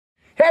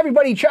Hey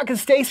everybody, Chuck and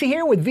Stacey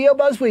here with VO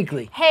Buzz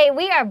Weekly. Hey,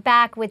 we are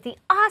back with the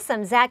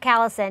awesome Zach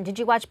Callison. Did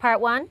you watch part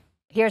 1?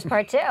 Here's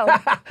part 2.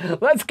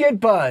 Let's get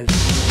buzzed.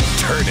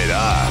 Turn it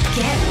up.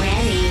 Get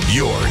ready.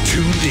 You're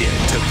tuned in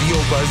to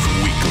VO Buzz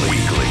Weekly.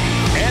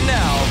 And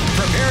now,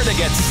 prepare to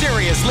get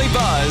seriously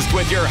buzzed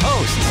with your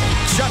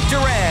hosts, Chuck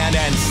Duran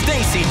and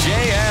Stacey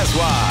J.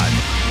 Aswad.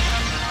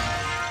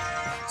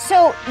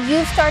 So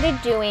you've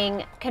started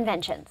doing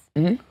conventions,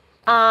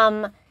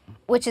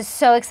 which is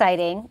so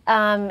exciting.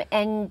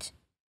 And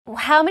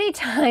how many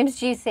times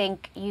do you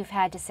think you've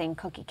had to sing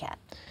Cookie Cat?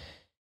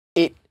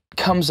 It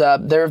comes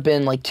up. There have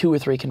been like 2 or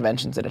 3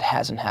 conventions that it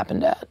hasn't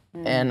happened at,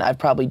 and I've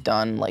probably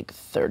done like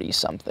 30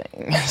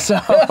 something. So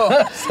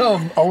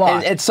a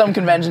lot. At some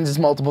conventions, it's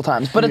multiple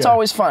times, but it's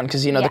always fun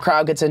because the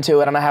crowd gets into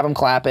it, and I have them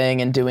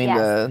clapping and doing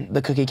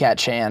the Cookie Cat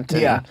chant.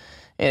 And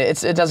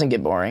it doesn't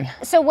get boring.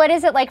 So what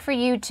is it like for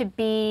you to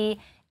be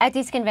at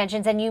these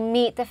conventions and you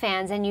meet the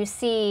fans and you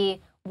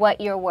see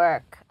what your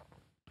work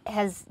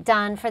has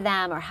done for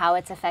them or how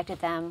it's affected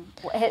them?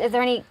 Is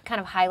there any kind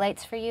of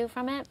highlights for you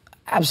from it?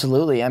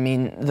 Absolutely. I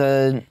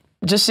mean,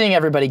 just seeing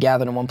everybody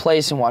gathered in one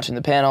place and watching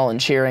the panel and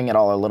cheering at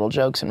all our little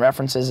jokes and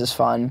references is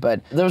fun, but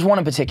there was one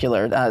in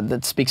particular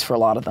that speaks for a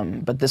lot of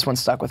them, but this one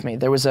stuck with me.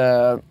 There was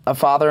a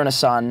father and a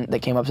son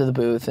that came up to the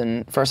booth,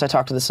 and first I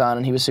talked to the son,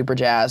 and he was super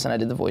jazzed, and I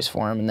did the voice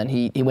for him, and then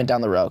he went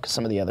down the row because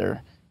some of the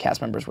other cast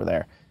members were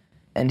there.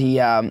 And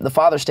the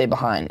father stayed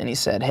behind, and he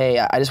said, "Hey,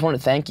 I just wanted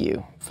to thank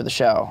you for the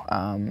show,"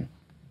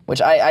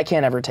 which I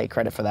can't ever take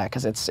credit for that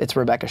because it's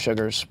Rebecca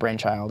Sugar's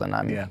brainchild, and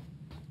I'm a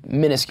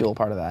minuscule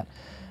part of that.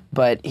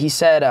 But he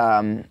said,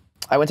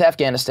 I went to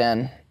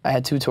Afghanistan, I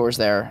had 2 tours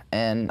there,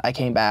 and I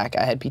came back,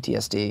 I had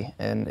PTSD,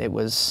 and it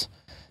was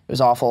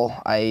awful.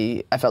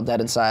 I felt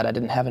dead inside, I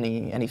didn't have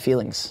any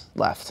feelings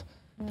left.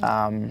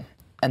 And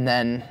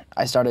then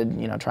I started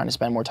trying to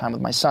spend more time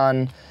with my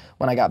son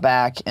when I got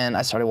back, and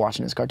I started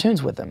watching his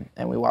cartoons with him,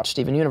 and we watched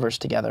Steven Universe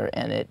together,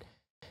 and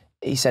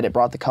he said it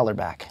brought the color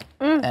back.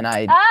 And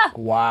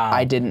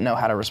I didn't know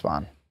how to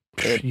respond.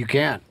 You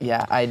can't.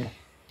 Yeah,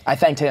 I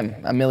thanked him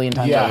a million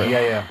times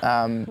over.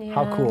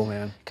 How cool,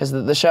 man. Because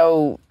the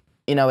show,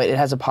 it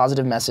has a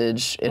positive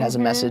message. It has a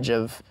message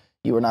of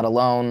you are not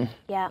alone.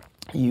 Yeah.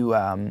 You,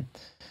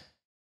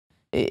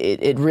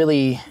 it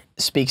really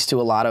speaks to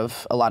a lot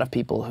of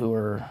people who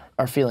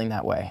are feeling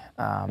that way.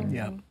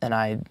 And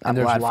I'm glad for it.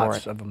 There's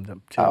lots of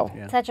them too. Oh,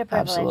 such a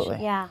privilege.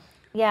 absolutely. Yeah.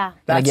 Yeah.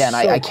 And again, so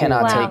I cool.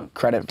 cannot take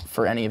credit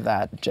for any of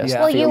that. Just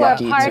Well, feel you are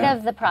lucky part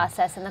of the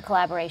process and the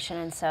collaboration,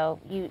 and so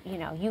you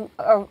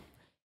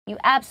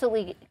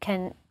absolutely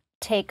can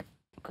take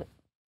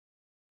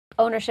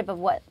ownership of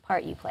what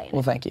part you play in.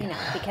 Well, thank you.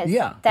 Because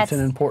that's an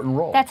important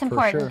role. That's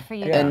important for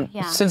you. And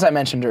since I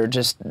mentioned her,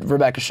 just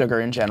Rebecca Sugar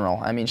in general,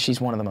 I mean,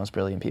 she's one of the most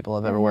brilliant people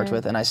I've ever worked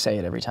with, and I say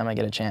it every time I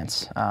get a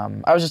chance.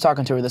 I was just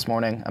talking to her this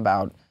morning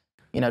about,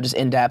 just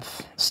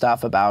in-depth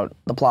stuff about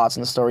the plots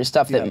and the story,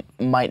 stuff that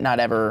might not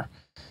ever,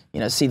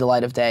 see the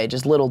light of day,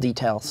 just little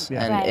details.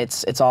 Yeah. And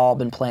it's all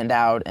been planned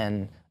out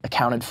and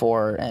accounted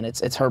for, and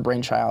it's her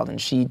brainchild, and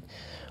she,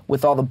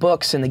 with all the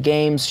books and the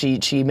games,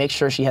 she makes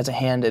sure she has a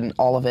hand in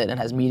all of it and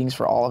has meetings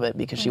for all of it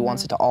because she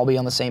wants it to all be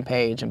on the same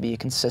page and be a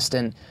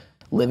consistent,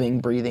 living,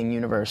 breathing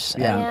universe.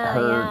 And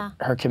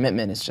her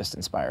commitment is just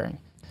inspiring.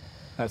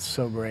 That's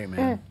so great,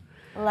 man.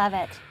 Love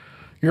it.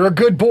 You're a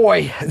good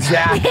boy,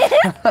 Zach.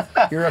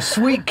 You're a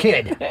sweet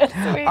kid.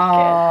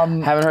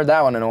 Haven't heard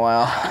that one in a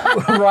while.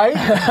 Right?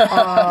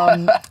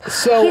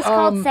 He's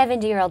called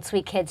 70-year-old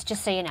sweet kids,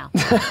 just so you know.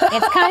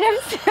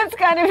 It's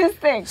kind of his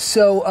thing.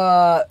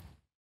 So,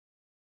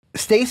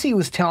 Stacey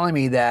was telling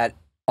me that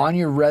on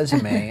your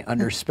resume,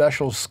 under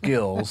special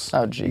skills,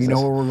 you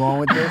know where we're going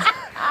with this?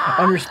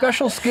 Under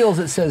special skills,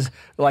 it says,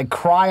 like,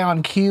 cry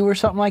on cue or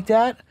something like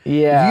that?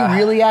 Yeah. Do you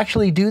really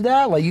actually do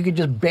that? Like, you could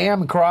just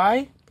bam,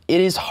 cry? It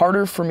is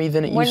harder for me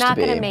than it used to be. We're not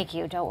going to make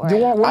you, don't worry.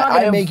 We're not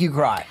going to make you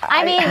cry.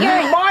 I mean,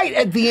 you might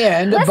at the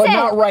end, but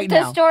not right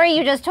now. The story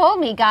you just told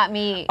me got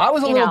me, I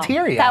was a little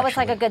teary, That was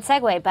like a good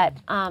segue, but...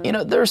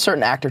 there are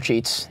certain actor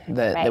cheats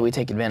that we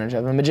take advantage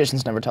of, and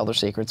magicians never tell their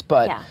secrets,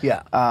 but...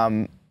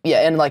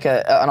 in like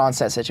an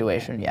on-set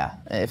situation,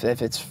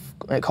 if it's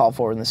called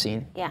for in the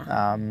scene.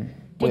 Yeah.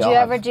 Did you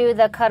ever do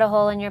the cut a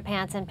hole in your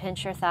pants and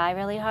pinch your thigh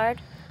really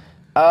hard?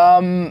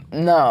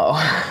 No.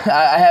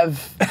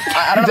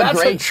 I don't have a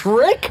great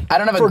trick. I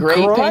don't have a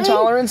great pain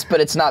tolerance,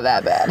 but it's not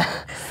that bad.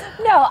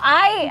 No,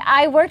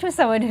 I worked with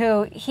someone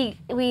who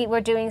we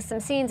were doing some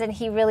scenes and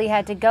he really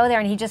had to go there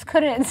and he just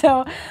couldn't. And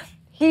so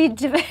he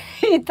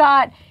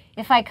thought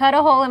if I cut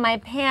a hole in my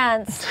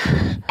pants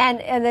and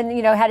then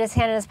had his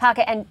hand in his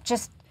pocket and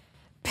just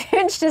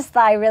pinched his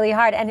thigh really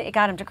hard, and it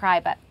got him to cry,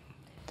 but.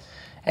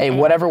 Hey,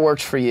 whatever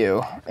works for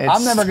you.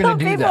 I'm never going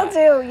to do that.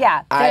 People do,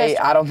 yeah.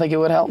 I don't think it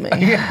would help me.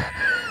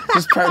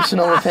 Just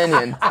personal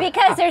opinion.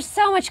 Because there's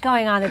so much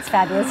going on that's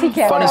fabulous. He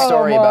can't. Funny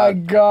story about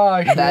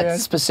that man.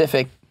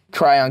 Specific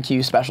cry on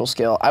cue special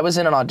skill. I was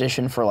in an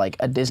audition for like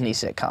a Disney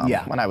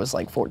sitcom when I was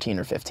like 14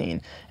 or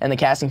 15, and the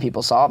casting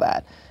people saw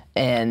that,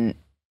 and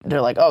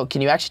they're like, "Oh,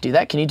 can you actually do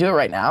that? Can you do it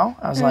right now?"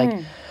 I was like,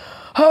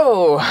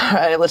 oh, all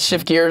right, let's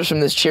shift gears from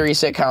this cheery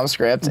sitcom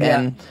script. Yeah.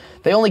 And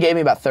they only gave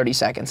me about 30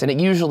 seconds. And it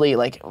usually,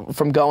 like,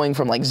 from going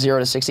from, like, 0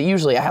 to 60,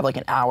 usually I have, like,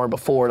 an hour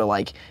before to,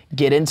 like,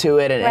 get into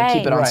it and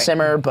keep it on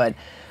simmer. But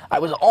I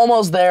was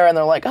almost there, and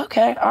they're like,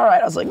 okay, all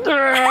right. I was like,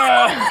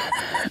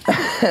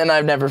 and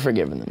I've never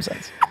forgiven them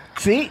since.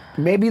 See,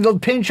 maybe the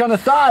pinch on the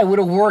thigh would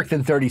have worked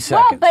in 30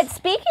 seconds. Well, but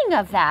speaking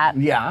of that,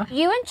 yeah,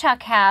 you and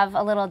Chuck have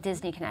a little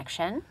Disney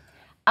connection.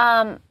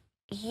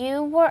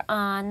 You were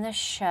on the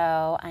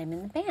show I'm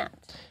in the Band.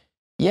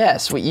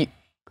 Yes.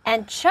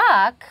 And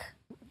Chuck...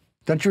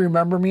 Don't you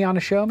remember me on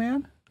the show,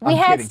 man? We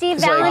had Steve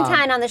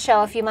Valentine on the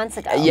show a few months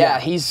ago. Yeah,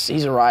 he's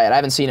a riot. I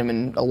haven't seen him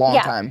in a long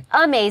time.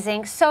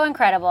 Amazing, so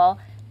incredible.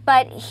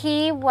 But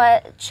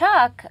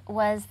Chuck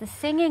was the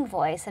singing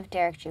voice of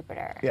Derek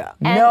Jupiter. Yeah.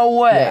 No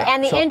way.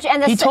 And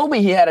he told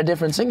me he had a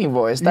different singing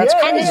voice. That's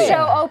crazy. And the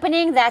show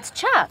opening, that's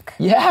Chuck.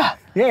 Yeah.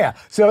 Yeah.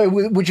 So,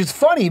 which is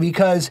funny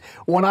because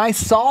when I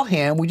saw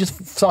him, we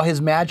just saw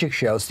his magic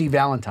show, Steve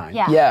Valentine.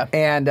 Yeah.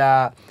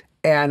 Yeah.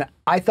 And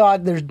I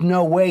thought there's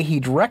no way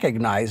he'd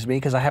recognize me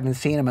because I haven't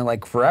seen him in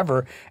like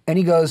forever. And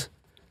he goes,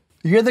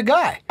 "You're the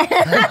guy. You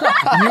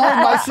were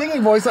my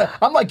singing voice."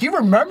 I'm like, "You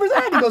remember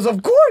that?" He goes,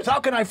 "Of course. How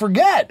can I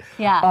forget?"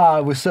 Yeah.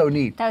 It was so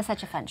neat. That was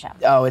such a fun show.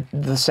 Oh,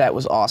 the set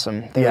was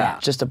awesome. They were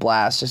just a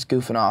blast, just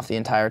goofing off the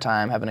entire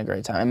time, having a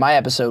great time. And my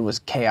episode was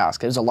chaos.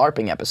 It was a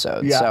LARPing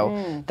episode. Yeah.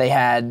 So they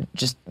had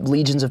just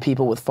legions of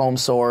people with foam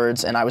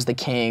swords, and I was the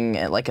king,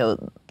 and like a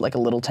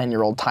little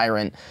 10-year-old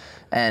tyrant.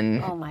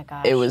 And oh my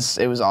gosh. it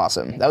was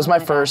awesome. That was my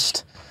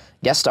first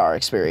guest star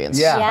experience.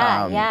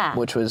 Yeah.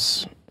 Which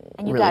was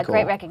and you really got cool.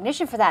 great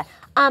recognition for that.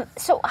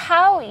 So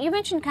how, you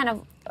mentioned kind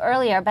of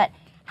earlier, but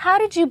how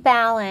did you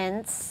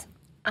balance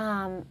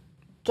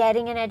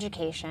getting an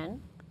education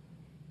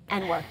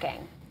and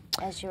working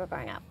as you were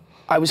growing up?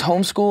 I was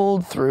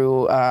homeschooled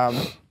through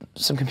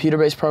some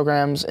computer-based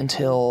programs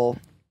until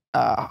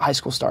high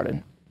school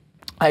started.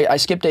 I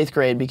skipped 8th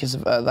grade because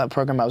of that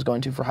program I was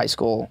going to for high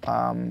school.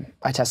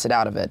 I tested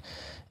out of it.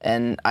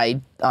 And I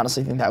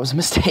honestly think that was a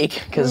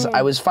mistake because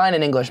I was fine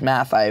in English.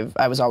 Math,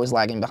 I was always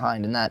lagging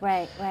behind, and that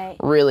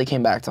really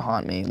came back to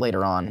haunt me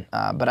later on.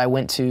 But I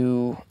went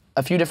to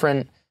I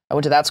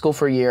went to that school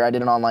for a year. I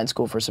did an online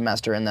school for a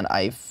semester, and then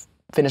I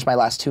finished my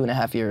last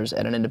 2.5 years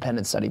at an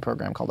independent study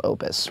program called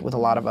Opus with a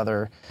lot of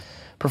other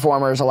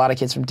performers, a lot of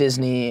kids from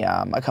Disney,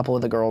 a couple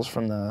of the girls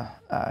from the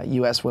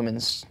U.S.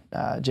 women's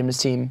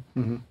gymnast team,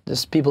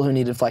 just people who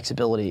needed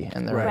flexibility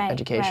in their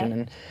education.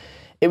 And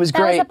it was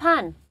great. That was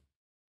a pun.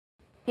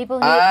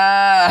 People who...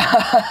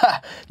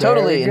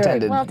 totally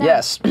intended. Well done.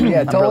 Yes.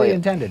 Yeah, totally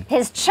intended.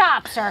 His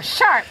chops are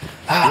sharp.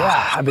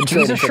 Yeah, I've been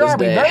training for this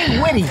day.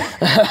 Very witty.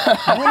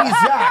 Witty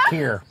Zach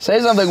here.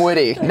 Say something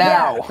witty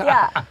now.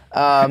 Yeah.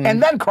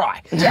 And then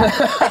cry.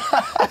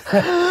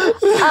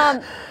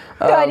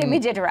 No, I didn't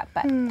mean to interrupt,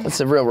 but...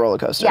 It's a real roller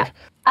coaster. Yeah.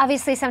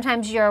 Obviously,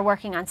 sometimes you're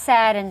working on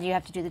set and you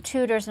have to do the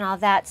tutors and all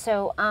that.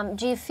 So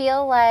do you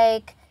feel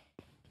like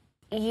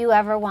you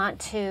ever want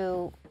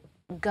to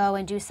go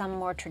and do some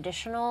more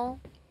traditional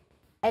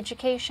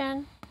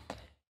education?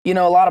 You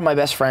know, a lot of my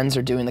best friends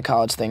are doing the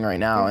college thing right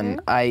now,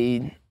 and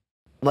I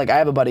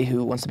have a buddy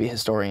who wants to be a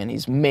historian.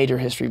 He's major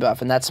history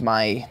buff, and that's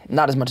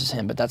not as much as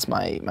him, but that's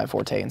my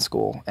forte in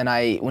school. And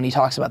when he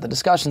talks about the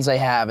discussions they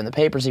have and the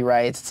papers he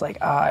writes, it's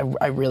like,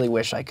 I really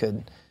wish I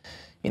could,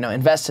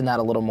 invest in that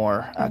a little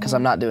more, because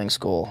I'm not doing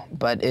school.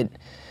 But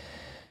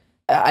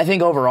I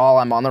think overall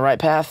I'm on the right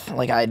path.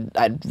 Like,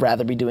 I'd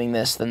rather be doing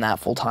this than that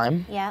full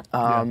time. Yeah.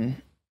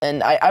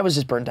 And I was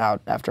just burnt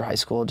out after high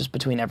school, just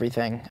betwing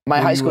everything.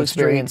 My high school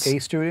experience... Were you a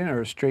straight A student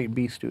or a straight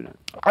B student?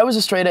 I was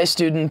a straight A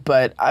student,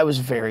 but I was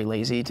very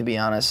lazy, to be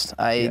honest.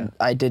 I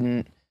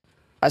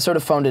sort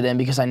of phoned it in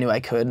because I knew I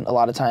could. A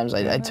lot of times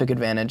I took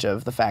advantage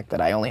of the fact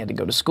that I only had to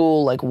go to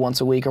school like once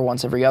a week or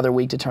once every other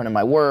week to turn in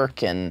my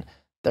work, and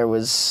there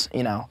was,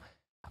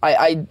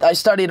 I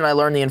studied and I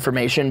learned the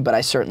information, but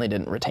I certainly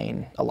didn't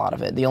retain a lot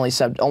of it.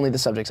 Only the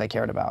subjects I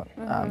cared about,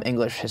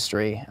 English,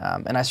 history,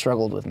 and I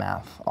struggled with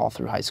math all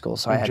through high school,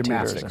 so I had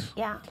gymnastics. tutors.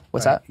 Yeah.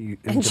 What's that?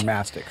 And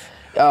gymnastics.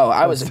 Oh,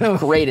 I was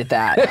great at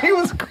that. He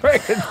was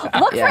great at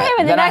that. Look for him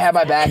in the Then next... I had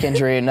my back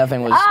injury and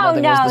nothing was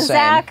the same.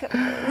 Zach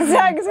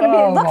is going to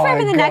be... Look for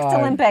him in the next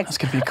Olympics. It's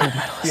going to be a gold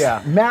medalist.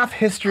 Yeah, math,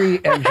 history,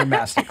 and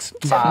gymnastics.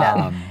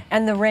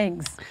 And the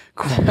rings.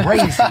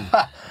 Crazy.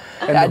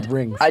 And the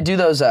rings. I do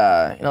those,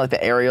 like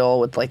the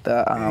aerial with like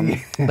the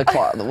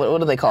claw. What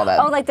do they call that?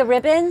 Oh, like the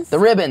ribbons? The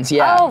ribbons,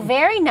 yeah. Oh,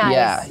 very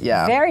nice.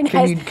 Yeah. Very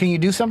nice. Can you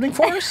do something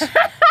for us?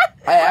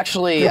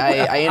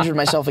 I injured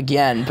myself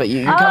again, but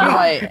you come to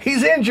my...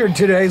 He's injured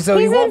today, so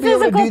he He's won't in be able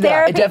to physical do that.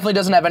 therapy. It definitely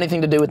doesn't have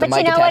anything to do with the But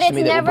mic you know what? attached to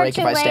me It's that will never break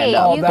if too I stand late.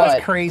 up. Oh, that's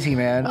But crazy,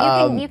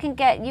 man. You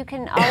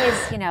can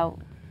always,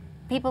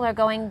 people are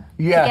going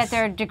to get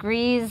their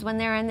degrees when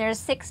they're in their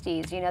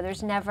 60s.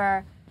 There's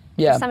never...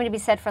 There's something to be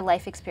said for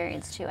life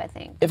experience, too, I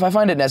think. If I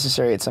find it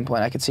necessary at some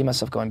point, I could see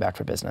myself going back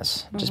for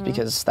business, just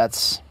because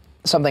that's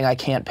something I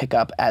can't pick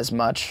up as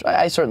much.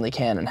 I certainly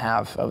can and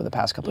have over the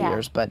past couple of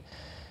years, but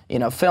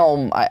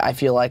film, I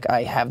feel like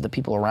I have the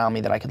people around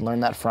me that I can learn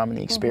that from, and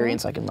the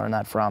experience I can learn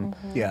that from.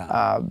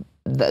 Yeah.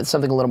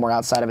 something a little more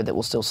outside of it that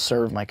will still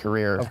serve my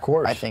career. Of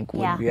course. I think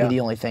would be the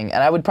only thing.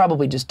 And I would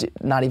probably just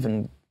not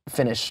even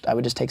finish. I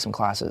would just take some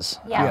classes.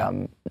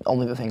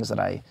 Only the things that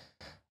I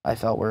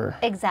felt were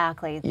the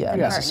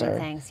necessary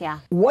things.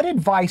 What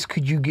advice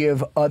could you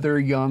give other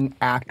young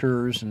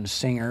actors and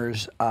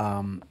singers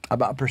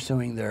about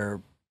pursuing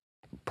their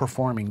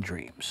performing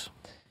dreams?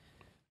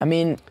 I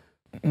mean,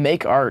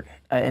 make art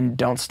and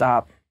don't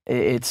stop.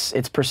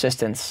 It's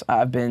persistence.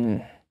 I've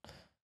been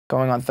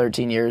going on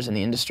 13 years in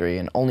the industry,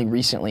 and only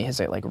recently has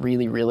it like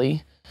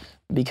really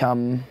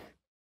become,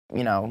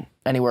 you know,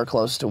 anywhere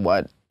close to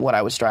what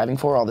I was striving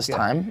for all this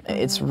time.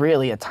 It's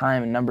really a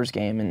time and numbers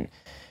game, and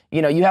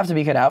you know, you have to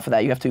be cut out for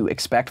that. You have to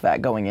expect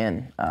that going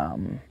in,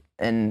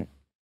 and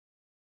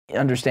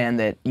understand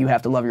that you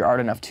have to love your art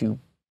enough to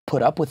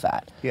put up with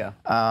that.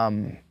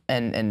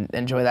 And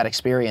enjoy that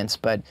experience.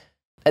 But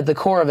at the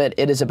core of it,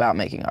 it is about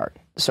making art.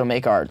 So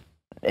make art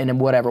in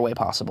whatever way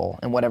possible,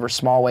 in whatever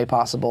small way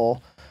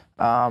possible.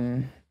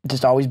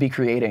 Just always be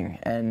creating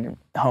and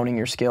honing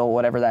your skill,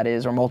 whatever that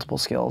is, or multiple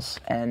skills,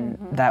 and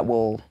that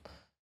will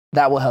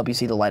help you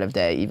see the light of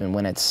day, even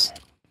when it's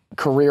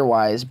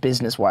career-wise,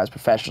 business-wise,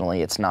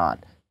 professionally, it's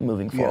not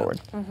moving forward.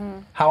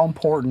 How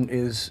important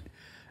is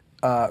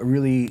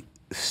really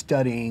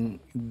studying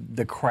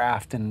the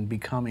craft and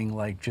becoming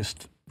like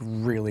just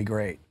really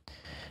great?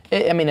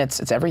 I mean,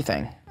 it's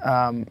everything.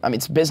 I mean,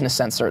 it's business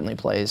sense certainly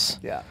plays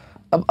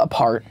a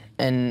part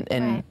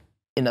in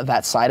you know,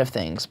 that side of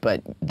things,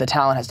 but the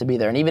talent has to be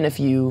there. And even if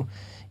you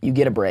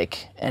get a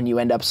break and you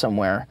end up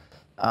somewhere,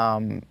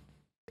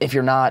 if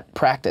you're not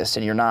practiced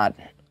and you're not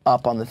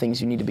up on the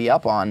things you need to be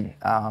up on,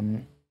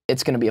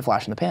 it's going to be a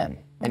flash in the pan,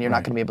 and you're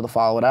not going to be able to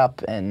follow it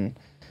up and,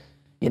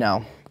 you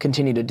know,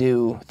 continue to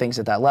do things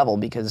at that level,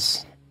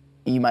 because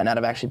you might not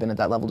have actually been at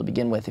that level to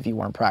begin with if you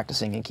weren't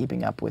practicing and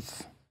keeping up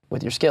with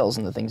your skills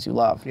and the things you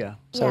love.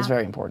 So it's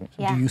very important.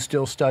 Do you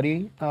still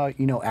study,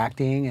 you know,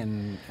 acting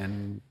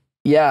and?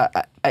 Yeah.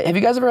 Have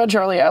you guys ever had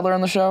Charlie Adler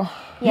on the show?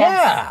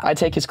 Yeah. I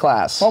take his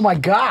class. Oh my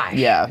gosh.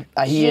 Yeah.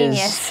 He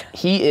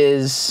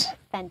is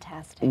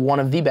fantastic. One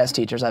of the best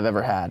teachers I've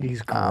ever had.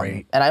 He's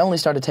great. And I only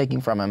started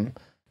taking from him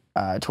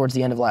towards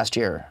the end of last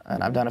year,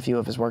 and I've done a few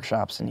of his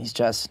workshops, and he's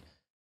just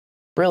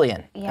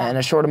brilliant. In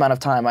a short amount of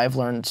time, I've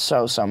learned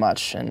so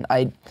much, and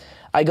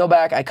I go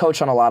back, I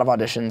coach on a lot of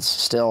auditions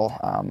still.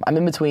 I'm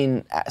in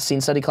between scene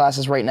study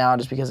classes right now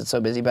just because it's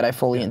so busy, but I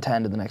fully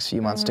intend in the next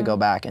few months to go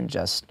back and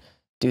just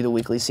do the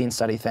weekly scene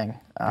study thing.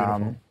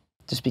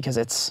 Just because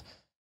it's,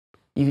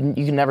 you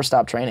can never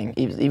stop training.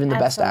 Even the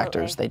best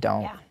actors, they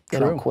don't. They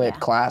don't quit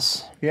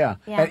class.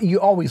 And you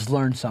always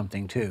learn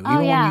something too.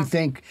 Even when you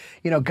think,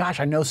 you know,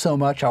 gosh, I know so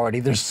much already,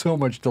 there's so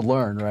much to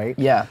learn, right?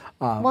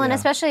 Well, and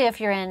especially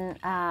if you're in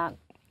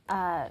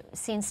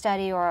scene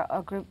study or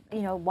a group,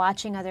 you know,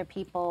 watching other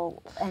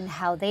people and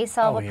how they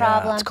solve a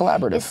problem. It's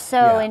collaborative. It's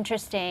so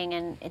interesting,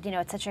 and you know,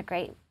 it's such a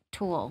great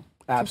tool.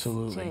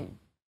 Absolutely.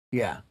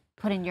 To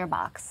put in your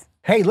box.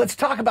 Hey, let's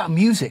talk about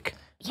music.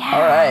 All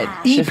right.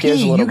 EP,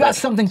 you got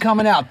something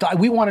coming out.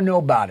 We want to know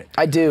about it.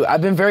 I do.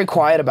 I've been very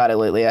quiet about it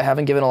lately. I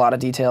haven't given a lot of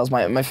details.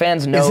 My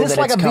fans know that it's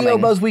coming. Is this like a VO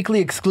Buzz Weekly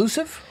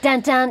exclusive?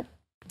 Dun dun.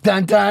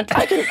 Dun dun.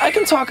 I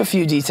can talk a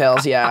few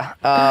details.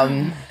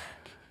 We're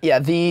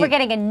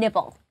getting a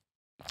nibble.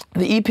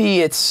 The EP,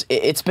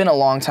 it's been a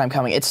long time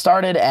coming. It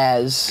started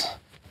as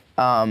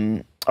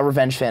a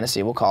revenge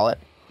fantasy, we'll call it.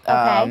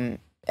 Okay.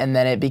 And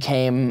then it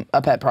became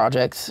a pet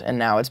project, and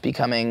now it's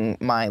becoming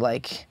my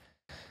like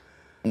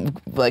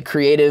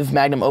creative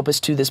magnum opus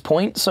to this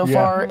point so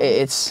far.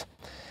 It's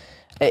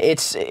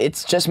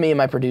just me and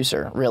my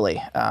producer,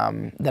 really,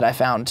 that I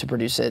found to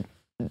produce it.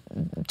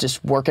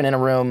 Just working in a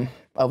room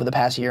over the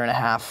past year and a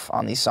half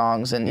on these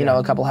songs, and you know,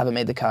 a couple haven't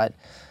made the cut.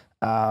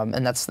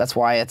 And that's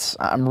why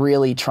I'm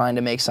really trying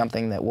to make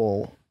something that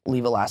will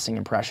leave a lasting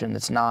impression.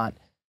 That's not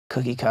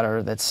cookie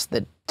cutter.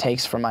 That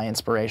takes from my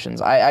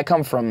inspirations. I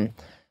come from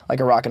like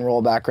a rock and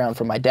roll background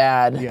from my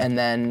dad, and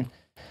then,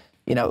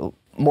 you know,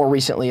 more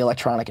recently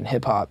electronic and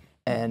hip hop,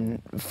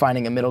 and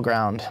finding a middle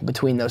ground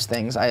between those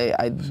things.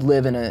 I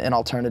live in an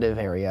alternative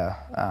area.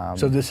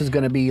 So this is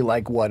going to be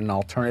like what, an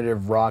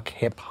alternative rock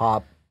hip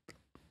hop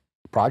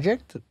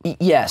project?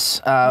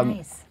 Yes.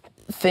 Nice.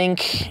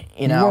 Think,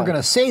 you know. You weren't going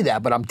to say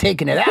that, but I'm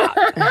taking it out.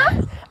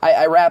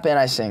 I rap and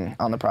I sing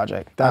on the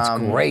project. That's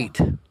great.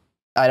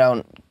 I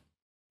don't,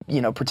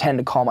 you know, pretend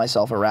to call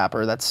myself a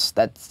rapper.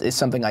 That is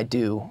something I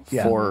do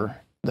for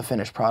the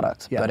finished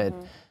product. But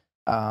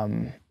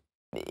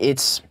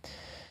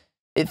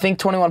think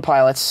 21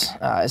 Pilots.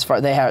 As far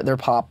they're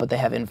pop, but they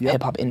have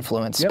hip hop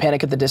influence.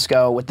 Panic at the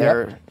Disco with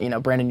their you know,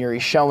 Brandon Urie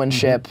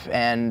showmanship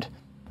and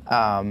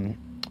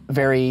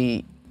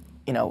very,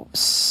 you know,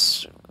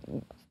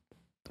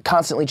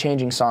 constantly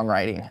changing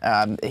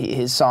songwriting.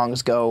 His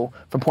songs go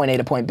from point A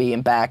to point B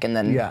and back, and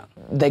then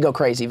they go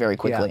crazy very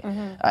quickly.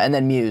 And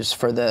then Muse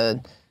for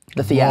the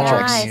the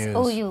theatrics. Nice.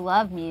 Oh, you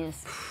love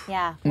Muse.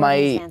 Yeah.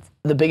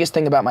 The biggest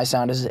thing about my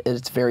sound is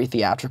it's very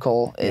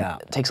theatrical. It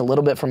takes a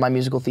little bit from my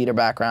musical theater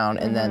background,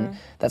 and then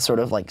that sort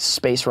of like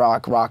space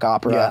rock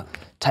opera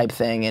type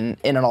thing in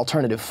an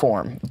alternative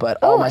form. But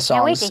all my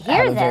songs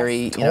have a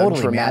very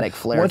dramatic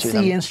flair to them.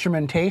 What's the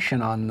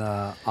instrumentation on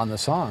the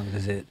songs?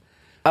 Is it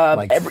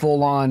like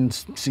full on,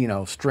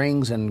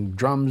 strings and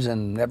drums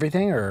and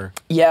everything, or?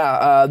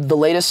 Yeah, the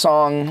latest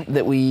song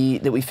that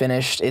we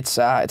finished, it's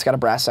got a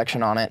brass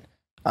section on it.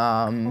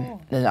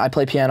 And I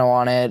play piano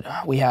on it.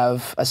 We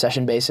have a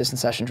session bassist and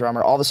session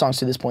drummer. All the songs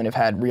to this point have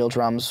had real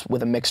drums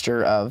with a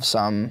mixture of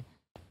some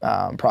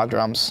prog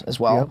drums as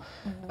well.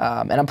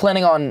 And I'm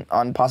planning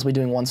on possibly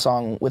doing one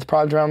song with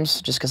prog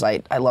drums, just because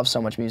I love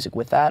so much music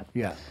with that.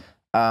 Yeah.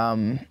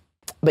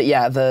 But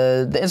yeah,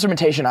 the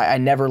instrumentation, I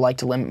never like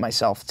to limit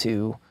myself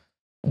to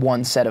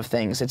one set of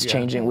things. It's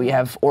changing. We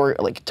have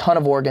like a ton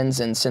of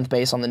organs and synth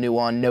bass on the new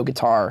one, no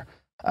guitar,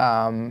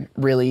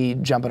 really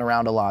jumping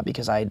around a lot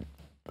because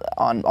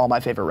on all my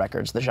favorite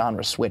records, the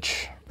genres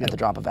switch at the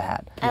drop of a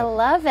hat. I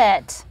love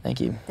it.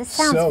 Thank you. This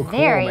sounds so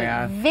very,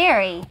 cool,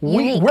 very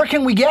unique. Where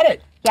can we get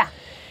it? Yeah.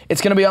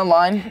 It's going to be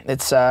online.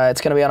 It's going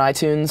to be on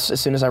iTunes as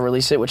soon as I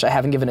release it, which I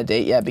haven't given a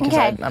date yet because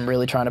I'm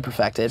really trying to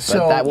perfect it.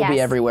 But that will be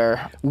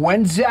everywhere.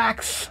 When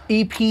Zach's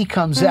EP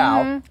comes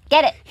out,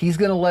 get it. He's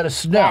going to let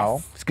us know.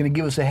 Yes. He's going to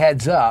give us a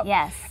heads up.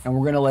 Yes. And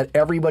we're going to let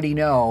everybody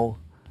know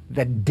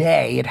the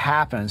day it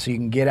happens so you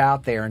can get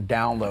out there and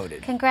download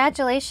it.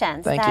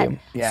 Congratulations. Thank you.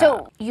 Yeah.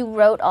 So you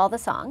wrote all the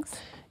songs?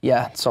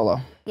 Yeah,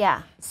 solo.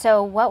 Yeah.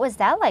 So what was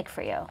that like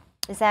for you?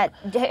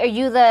 Are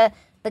you the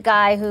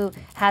guy who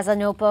has a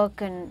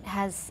notebook and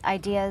has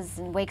ideas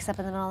and wakes up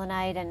in the middle of the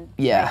night and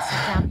writes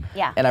them down?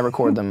 Yeah. And I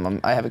record them.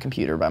 I have a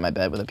computer by my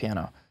bed with a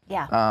piano.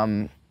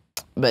 Yeah.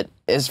 But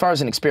as far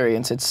as an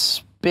experience,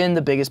 it's been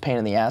the biggest pain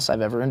in the ass I've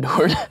ever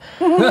endured.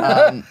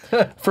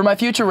 For my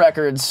future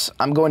records,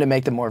 I'm going to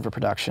make them more of a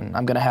production.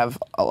 I'm going to have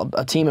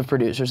a team of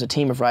producers, a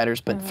team of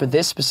writers, but for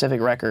this specific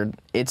record,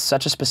 it's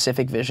such a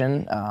specific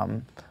vision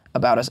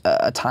about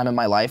a time in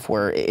my life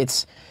where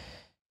it's,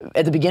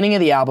 at the beginning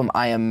of the album,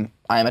 I am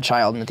a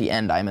child, and at the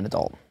end, I am an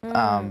adult.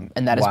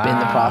 And that has been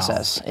the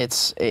process.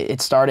 It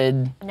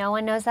started... No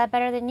one knows that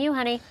better than you,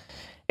 honey.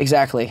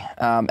 Exactly.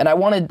 And I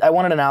wanted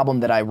an album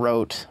that I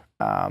wrote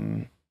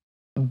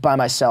by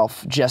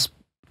myself, just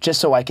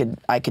so I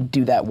could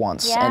do that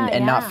once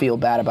and not feel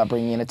bad about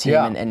bringing in a team.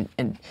 And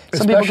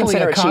some people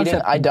consider it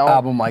cheating. I don't.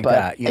 Album like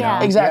that, you know.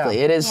 Exactly.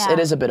 It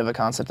is a bit of a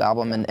concept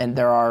album, and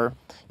there are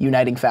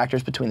uniting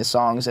factors between the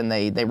songs, and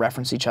they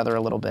reference each other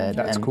a little bit.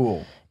 That's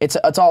cool.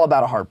 It's all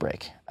about a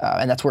heartbreak,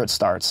 and that's where it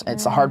starts.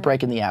 It's the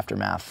heartbreak and the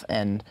aftermath,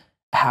 and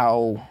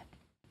how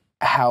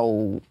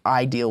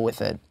I deal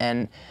with it.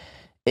 And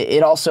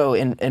it also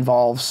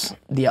involves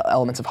the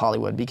elements of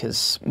Hollywood,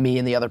 because me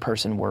and the other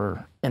person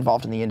were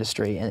involved in the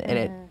industry, and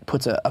it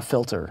puts a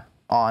filter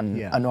on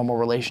a normal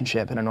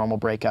relationship and a normal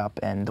breakup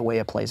and the way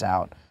it plays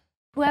out.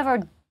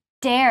 Whoever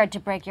dared to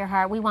break your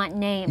heart, we want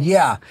names.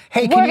 Yeah.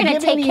 Hey, we're going to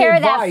take care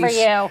of that for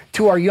you.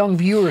 To our young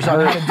viewers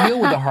on how to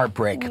deal with a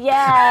heartbreak?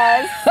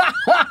 Yes.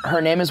 Her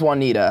name is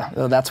Juanita.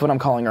 That's what I'm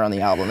calling her on the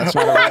album. That's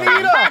not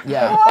Juanita!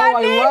 Yeah. Oh,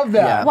 I love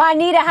that. Yeah.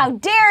 Juanita, how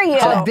dare you?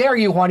 How dare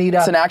you, Juanita?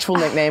 It's an actual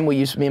nickname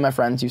me and my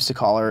friends used to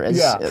call her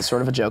as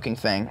sort of a joking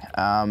thing.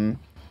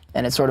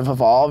 And it sort of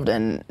evolved,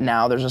 and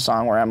now there's a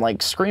song where I'm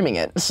like screaming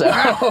it. So.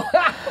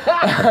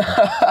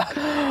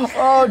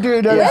 Oh,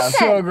 dude, that's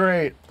so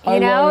great. You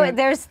know,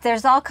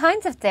 there's all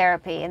kinds of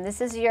therapy, and this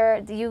is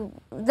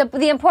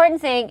the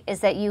important thing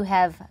is that you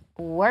have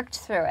worked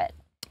through it.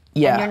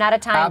 Yeah. And you're not a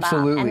time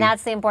Absolutely. bomb. And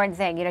that's the important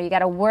thing. You know, you got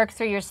to work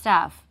through your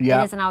stuff.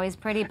 Yeah. It isn't always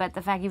pretty, but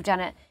the fact you've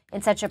done it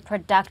in such a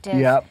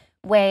productive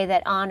way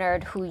that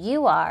honored who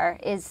you are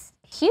is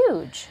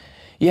huge.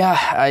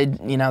 Yeah,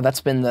 that's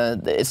been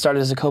it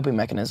started as a coping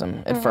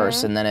mechanism at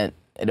first, and then it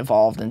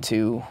evolved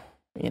into,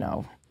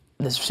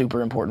 this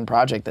super important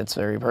project that's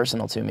very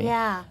personal to me.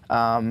 Yeah.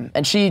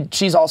 And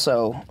she's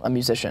also a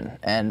musician,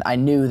 and I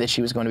knew that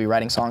she was going to be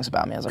writing songs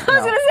about me. I was like,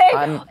 I was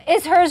going to say,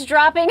 is hers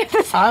dropping?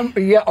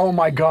 Oh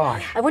my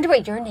gosh. I wonder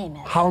what your name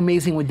is. How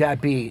amazing would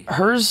that be?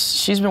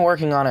 She's been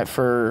working on it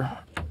for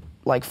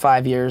like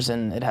 5 years,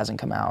 and it hasn't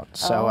come out.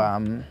 So,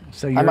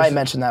 I might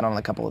mention that on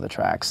a couple of the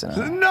tracks.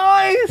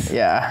 Nice!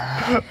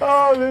 Yeah.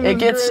 Oh, it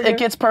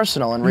gets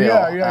personal and real.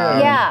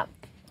 Yeah.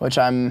 Which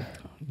I'm...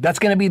 That's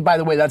going to be, by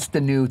the way, that's the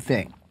new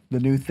thing. The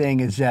new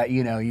thing is that,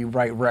 you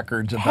write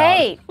records about...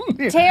 Hey,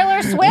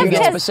 Taylor Swift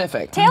get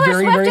specific. Taylor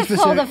Very, Swift very has pulled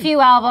a specific. few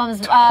albums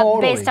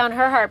based on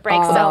her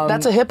heartbreak. So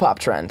That's a hip-hop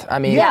trend. I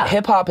mean,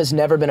 hip-hop has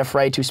never been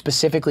afraid to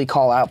specifically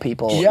call out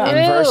people in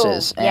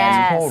verses.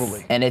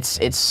 Totally. And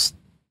it's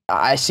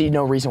I see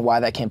no reason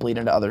why that can't bleed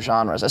into other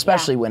genres,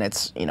 especially when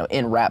it's,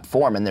 in rap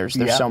form, and there's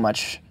so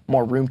much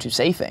more room to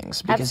say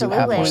things because you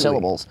have more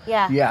syllables.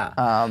 Yeah.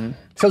 Yeah.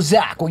 So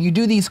Zach, when you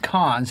do these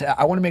cons,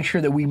 I want to make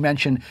sure that we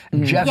mention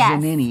Jeff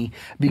Zanini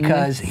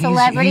because he's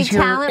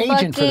your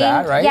agent for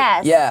that, right?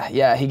 Yes.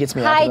 Yeah, he gets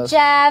me out of those.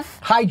 Jeff.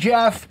 Hi,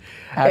 Jeff.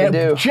 How do you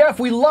do? Jeff,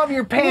 we love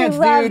your pants,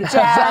 dude. Jeff.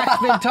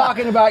 Zach's been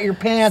talking about your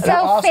pants. So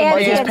They're awesome.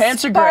 fancy. His and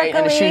pants are great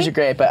and his sparkly. shoes are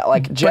great, but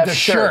like Jeff's the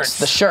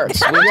shirts.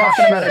 shirts. We were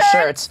talking about his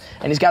shirts,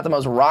 and he's got the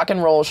most rock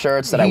and roll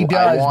shirts that He I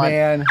does, want.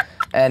 man.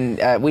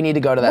 And we need to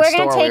go to that We're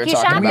store gonna we were take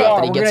you talking shopping. about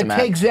that he We're gets going him to at.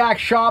 take Zach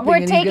shopping. We're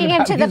and taking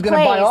him to the He's going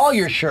to buy place. all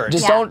your shirts.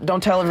 Just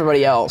don't tell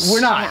everybody else. We're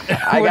not.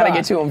 I We're got to not.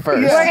 get to him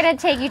first. We're going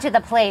to take you to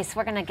the place.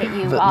 We're going to get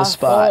you The all,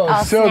 spot. all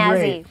Oh, so snazzy.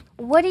 great.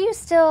 What do you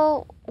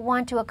still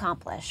want to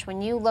accomplish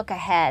when you look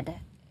ahead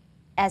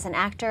as an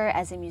actor,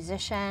 as a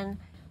musician?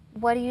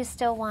 What do you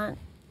still want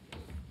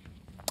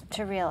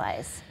to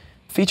realize?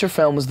 Feature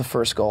film was the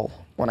first goal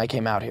when I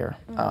came out here,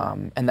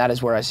 and that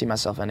is where I see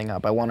myself ending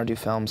up. I want to do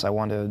films.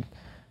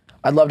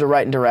 I'd love to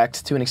write and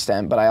direct to an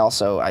extent, but I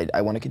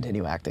want to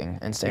continue acting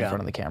and stay in front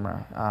of the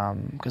camera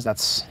because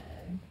that's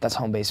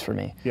home base for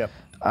me. Yep.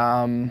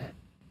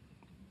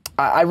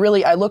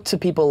 I look to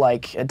people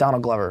like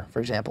Donald Glover, for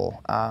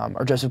example,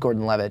 or Joseph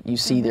Gordon-Levitt. You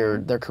see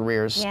their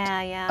careers,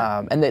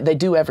 and they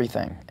do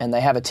everything, and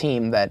they have a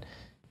team that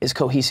is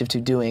cohesive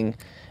to doing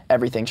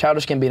everything.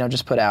 Childish Gambino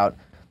just put out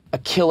a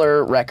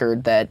killer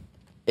record that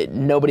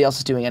nobody else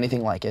is doing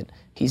anything like it.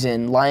 He's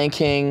in Lion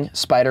King,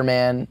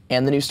 Spider-Man,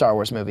 and the new Star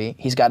Wars movie.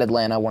 He's got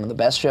Atlanta, one of the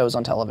best shows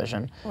on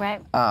television.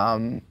 Right.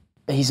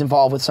 He's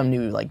involved with some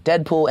new like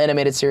Deadpool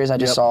animated series I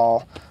just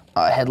saw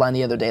a headline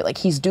the other day. Like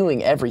he's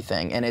doing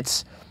everything, and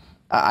it's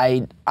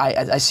I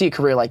see a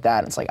career like that,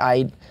 and it's like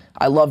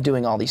I love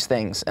doing all these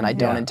things, and I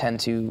don't intend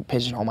to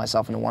pigeonhole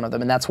myself into one of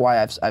them, and that's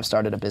why I've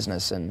started a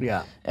business and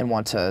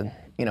want to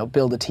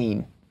build a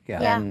team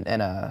and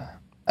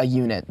a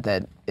unit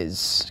that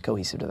is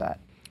cohesive to that.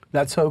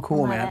 That's so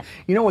cool, man. it.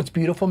 You know what's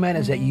beautiful, man,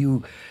 is that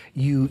you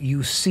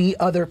see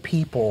other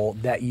people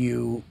that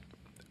you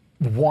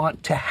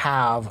want to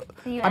have.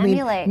 You I mean,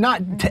 emulate.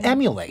 not to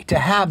emulate, to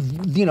have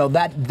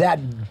that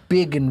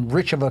big and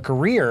rich of a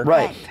career,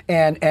 Right.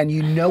 And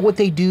you know what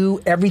they do,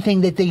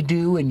 everything that they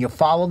do, and you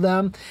follow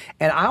them.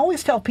 And I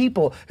always tell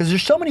people, because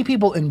there's so many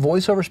people in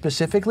voiceover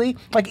specifically,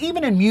 like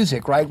even in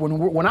music, right?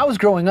 When I was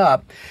growing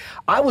up,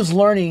 I was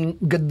learning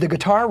the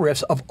guitar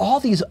riffs of all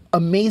these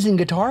amazing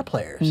guitar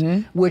players,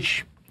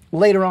 which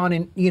later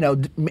on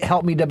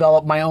helped me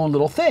develop my own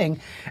little thing.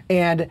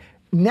 And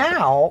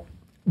now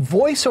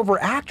voiceover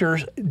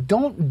actors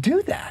don't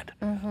do that.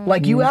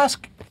 Like you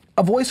ask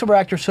a voiceover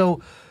actor,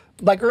 so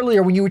like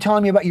earlier when you were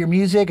telling me about your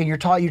music and you're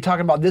talking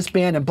about this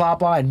band and blah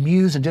blah and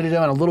Muse and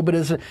da-da-da and a little bit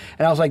of this,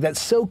 and I was like,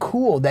 that's so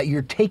cool that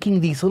you're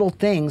taking these little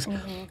things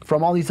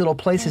from all these little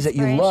places that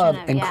you love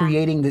and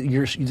creating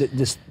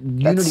this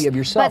unity of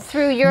yourself. But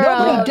through your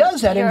Nobody own-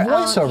 does that in your own-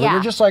 voiceover. yeah.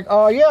 They're just like,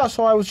 oh yeah,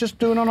 so I was just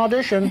doing an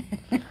audition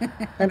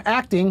and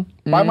acting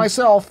by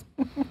myself.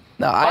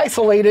 No,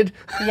 Isolated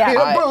in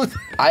a booth.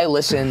 I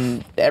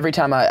listen every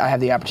time I have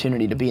the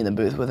opportunity to be in the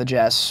booth with a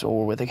Jess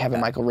or with a Kevin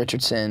Michael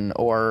Richardson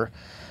or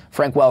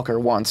Frank Welker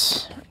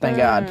once. Thank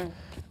God.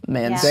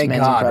 Man's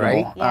incredible.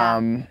 right?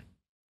 Yeah.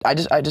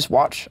 I just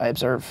watch, I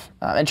observe.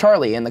 And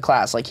Charlie in the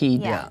class, like he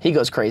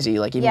goes crazy,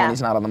 like even when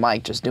he's not on the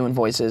mic, just doing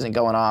voices and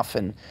going off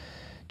and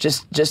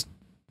just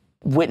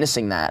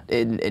witnessing that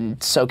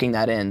and soaking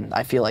that in.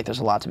 I feel like there's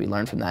a lot to be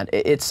learned from that.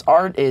 It's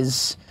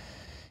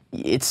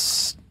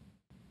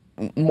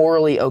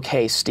morally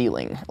okay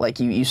stealing. Like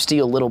you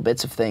steal little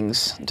bits of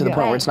things to the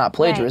point where it's not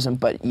plagiarism,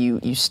 but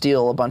you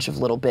steal a bunch of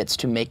little bits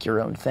to make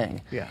your own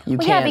thing. Yeah. You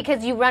Well, can't.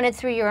 because you run it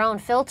through your own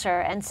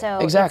filter, and so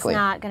Exactly. it's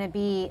not going to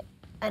be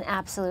an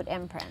absolute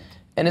imprint.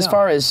 And as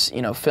far as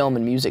film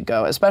and music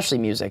go, especially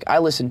music, I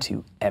listen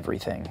to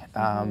everything.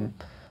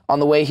 On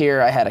the way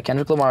here, I had a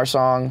Kendrick Lamar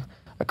song,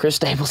 a Chris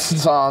Stapleton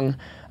song,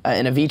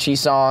 an Avicii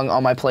song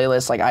on my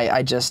playlist. Like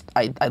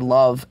I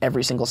love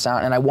every single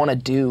sound, and I want to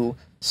do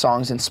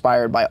songs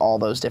inspired by all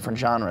those different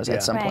genres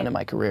at some point in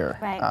my career,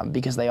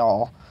 because they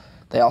all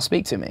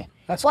speak to me.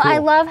 That's Well, cool. I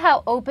love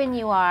how open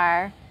you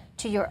are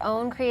to your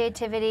own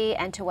creativity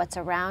and to what's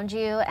around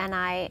you, and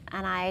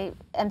I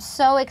am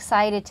so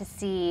excited to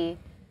see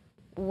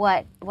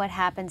what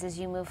happens as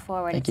you move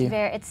forward. Thank you.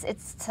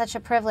 It's such a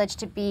privilege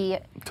to be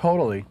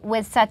Totally.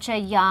 with such a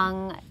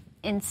young,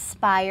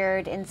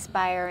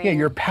 inspiring Yeah,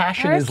 your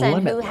passion is person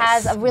limitless, who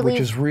has a really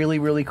which is really,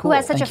 really cool. who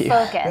has such Thank a you.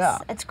 focus. Yeah.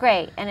 It's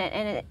great,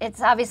 and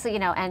it's obviously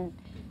and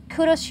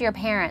kudos to your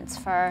parents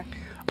for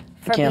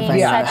can't being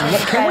thank such them.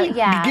 a Can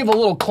we give a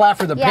little clap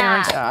for the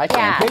parents? Yeah, I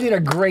can. They did a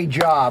great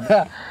job.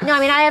 No, I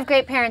mean I have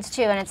great parents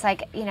too, and it's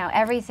like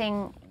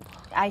everything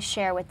I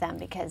share with them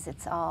because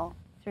it's all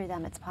through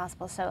them. It's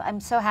possible. So I'm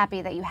so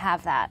happy that you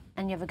have that,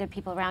 and you have a good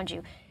people around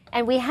you.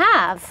 And we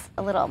have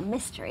a little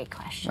mystery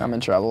question. I'm in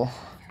trouble.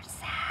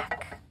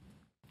 Zach.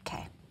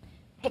 Okay,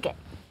 pick it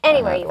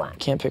anywhere you want.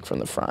 Can't pick from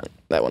the front.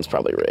 That one's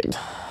probably rigged.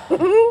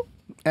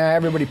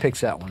 Everybody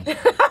picks that one.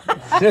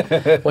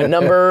 Went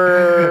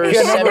number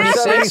Yeah, number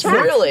 76. 76.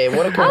 Really?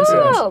 What a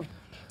coincidence. Oh,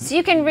 so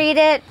you can read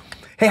it.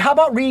 Hey, how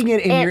about reading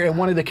it in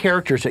one of the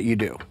characters that you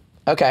do?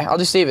 Okay, I'll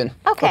do Steven.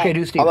 Okay,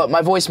 do Steven. Although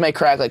my voice may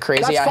crack like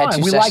crazy. That's I fine. had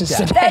 2 We sessions like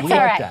that. today. We all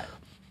like right.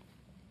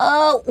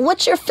 that.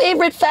 What's your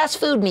favorite fast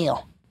food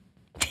meal?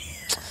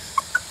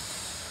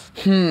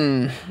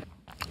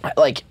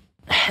 Like,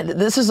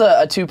 this is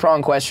a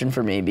 2-pronged question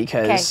for me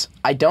because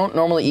I don't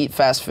normally eat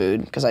fast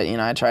food because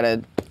I try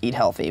to eat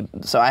healthy.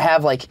 So I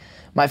have like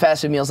my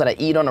fast food meals that I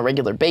eat on a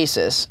regular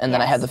basis, and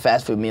then I have the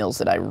fast food meals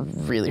that I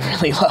really,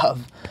 really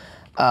love.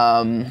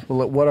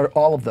 Well, what are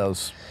all of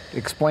those?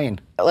 Explain.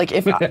 Like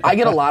if I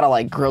get a lot of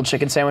like grilled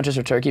chicken sandwiches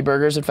or turkey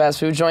burgers at fast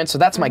food joints, so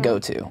that's my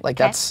go-to. Like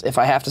that's if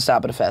I have to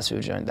stop at a fast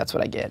food joint, that's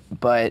what I get.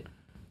 But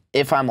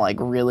if I'm like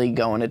really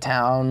going to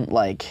town,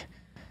 like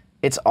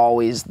it's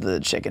always the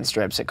chicken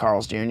strips at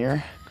Carl's Jr.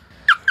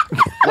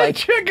 Like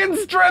chicken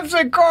strips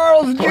at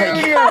Carl's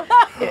Jr.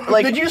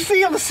 Like, did you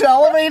see him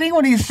salivating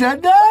when he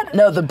said that?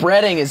 No, the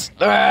breading is.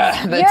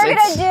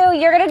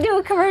 You're gonna do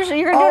a commercial.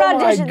 You're gonna do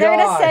an audition. They're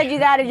gonna send you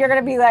that, and you're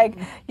gonna be like,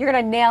 you're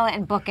gonna nail it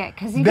and book it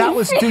because that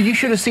was, dude. You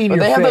should have seen your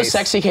They face. have those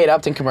sexy Kate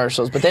Upton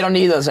commercials, but they don't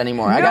need those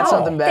anymore. I got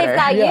something better. They've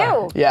got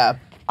you. Yeah.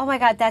 Oh my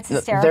God, that's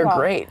hysterical. They're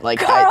great. Like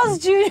Carl's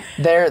Jr.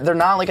 They're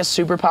not like a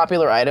super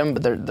popular item,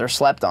 but they're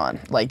slept on.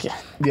 Like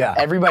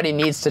everybody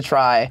needs to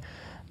try.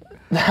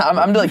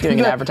 I'm like doing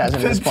an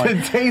advertisement at this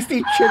point.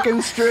 Tasty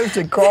chicken strips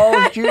at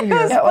Carl's Jr.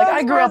 Yeah, like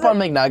I grew up on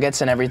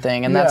McNuggets and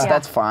everything, and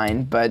that's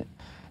fine. But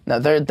no,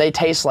 they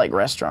taste like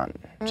restaurant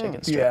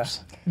chicken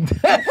strips.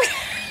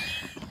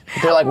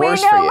 They're like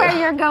worse for you. We know where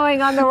you're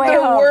going on the way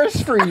They're home. worse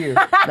for you.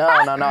 No,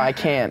 I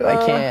can't.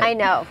 I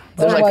know.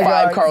 There's like my 5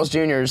 God. Carl's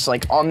Juniors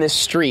like on this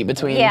street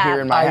between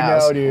here and my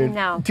house. I know, dude.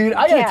 No. Dude,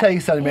 I gotta tell you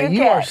something, man.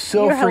 You are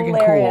so You're freaking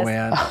hilarious. cool,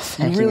 man. Thank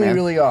you you, really, man.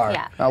 really are.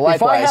 Yeah. If I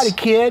Likewise. had a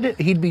kid,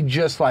 he'd be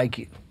just like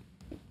you.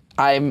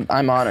 I'm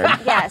honored.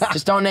 Yes.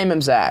 Just don't name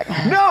him Zach.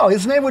 No,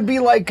 his name would be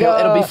like.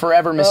 It'll be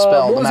forever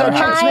misspelled. What was no that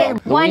matter chick's how name?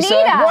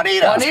 Juanita.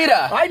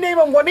 Juanita. I name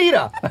him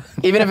Juanita.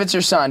 Even if it's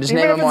your son, just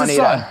Even name if him it's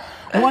a Juanita.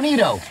 son.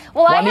 Juanito.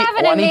 Well, I have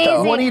an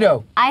amazing.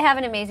 Juanito. I have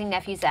an amazing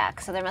nephew,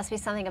 Zach. So there must be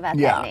something about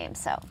that name.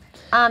 So.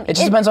 It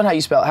just depends on how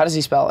you spell it. How does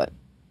he spell it?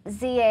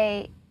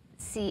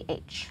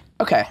 Z-A-C-H.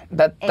 Okay,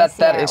 that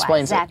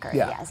explains Zachary. it.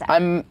 Yeah, Zach.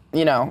 I'm,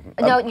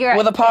 you're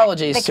with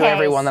apologies the to Ks,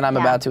 everyone that I'm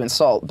about to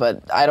insult,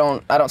 but I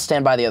don't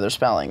stand by the other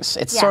spellings.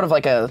 It's sort of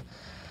like a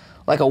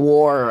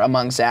war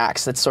among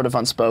Zachs that's sort of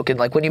unspoken.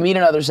 Like when you meet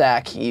another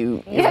Zach,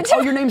 you're like, oh,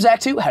 your name's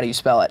Zach too? How do you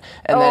spell it?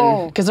 And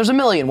then, because there's a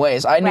million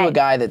ways. I knew a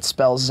guy that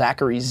spells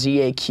Zachary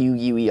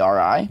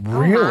Z-A-Q-U-E-R-I.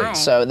 Really?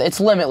 So it's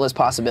limitless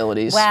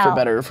possibilities for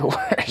better or for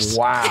worse.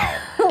 Wow.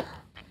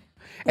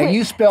 And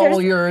you spell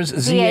yours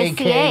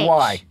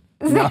Z-A-K-Y.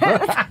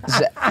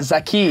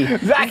 Zaki.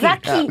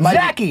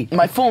 Zaki.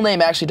 My full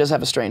name actually does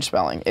have a strange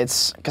spelling.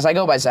 It's because I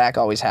go by Zach,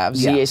 always have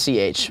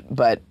Z-A-C-H,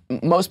 but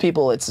most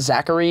people it's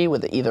Zachary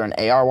with either an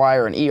A-R-Y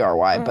or an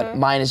E-R-Y, but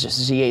mine is just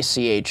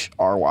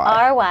Z-A-C-H-R-Y.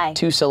 R-Y.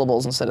 2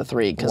 syllables instead of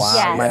 3 because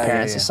my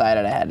parents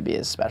decided I had to be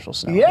a special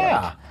snowflake.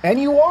 Yeah, and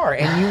you are,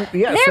 and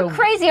you, They're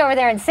crazy over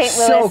there in St.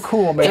 Louis. So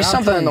cool, man. There's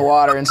something in the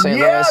water in St.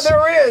 Louis. Yeah,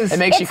 there is. It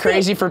makes you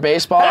crazy for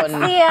baseball.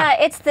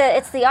 It's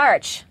the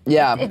arch.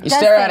 Yeah, It you does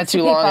stare at things it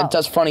too to long, people. it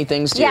does funny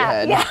things to your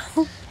head. Yeah.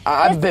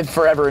 I've been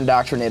forever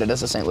indoctrinated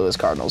as a St. Louis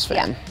Cardinals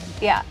fan.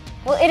 Yeah.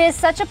 Well, it is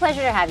such a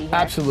pleasure to have you here.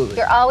 Absolutely.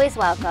 You're always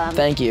welcome.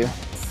 Thank you.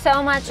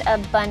 So much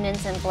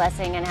abundance and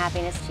blessing and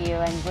happiness to you,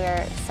 and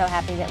we're so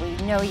happy that we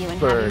know you and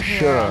have you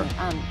here.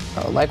 And,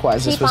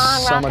 likewise, this keep was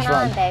on so much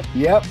rocking fun. on, babe.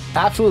 Yep,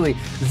 absolutely.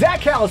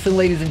 Zach Callison,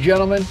 ladies and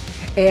gentlemen,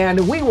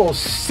 and we will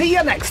see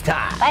you next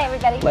time. Bye,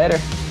 everybody. Later.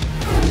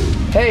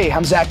 Hey,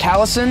 I'm Zach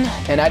Callison,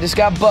 and I just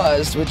got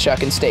buzzed with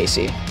Chuck and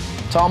Stacey.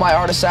 To all my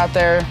artists out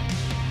there,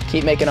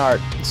 keep making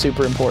art. It's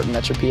super important.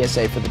 That's your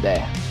PSA for the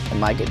day, and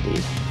my good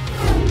deed.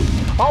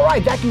 All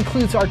right, that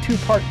concludes our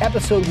 2-part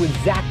episode with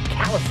Zach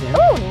Callison.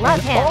 Ooh,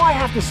 love him. All I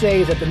have to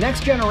say is that the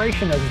next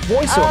generation of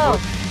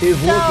voiceover is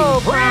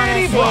looking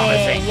pretty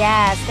promising.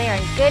 Yes, they are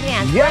in good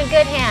hands. Yep. We're in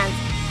good hands.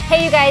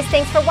 Hey, you guys,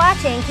 thanks for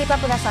watching. Keep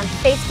up with us on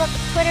Facebook,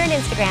 Twitter, and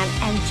Instagram.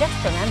 And just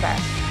remember,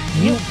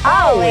 you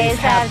always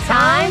have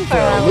time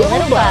for a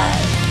little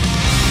buzz.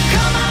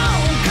 Come on,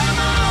 come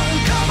on,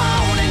 come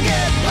on and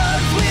get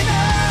buzzed with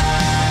us.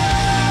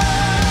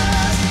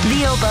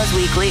 VO Buzz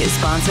Weekly is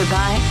sponsored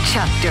by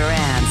Chuck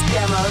Duran's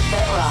Demos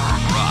That Rock.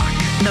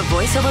 The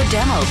voiceover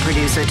demo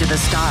producer to the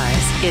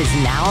stars is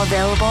now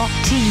available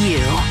to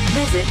you.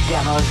 Visit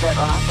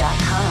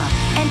demosthatrock.com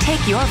and take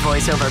your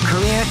voiceover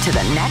career to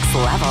the next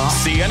level.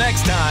 See you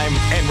next time,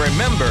 and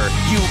remember,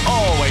 you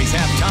always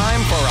have time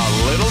for a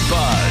little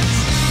buzz.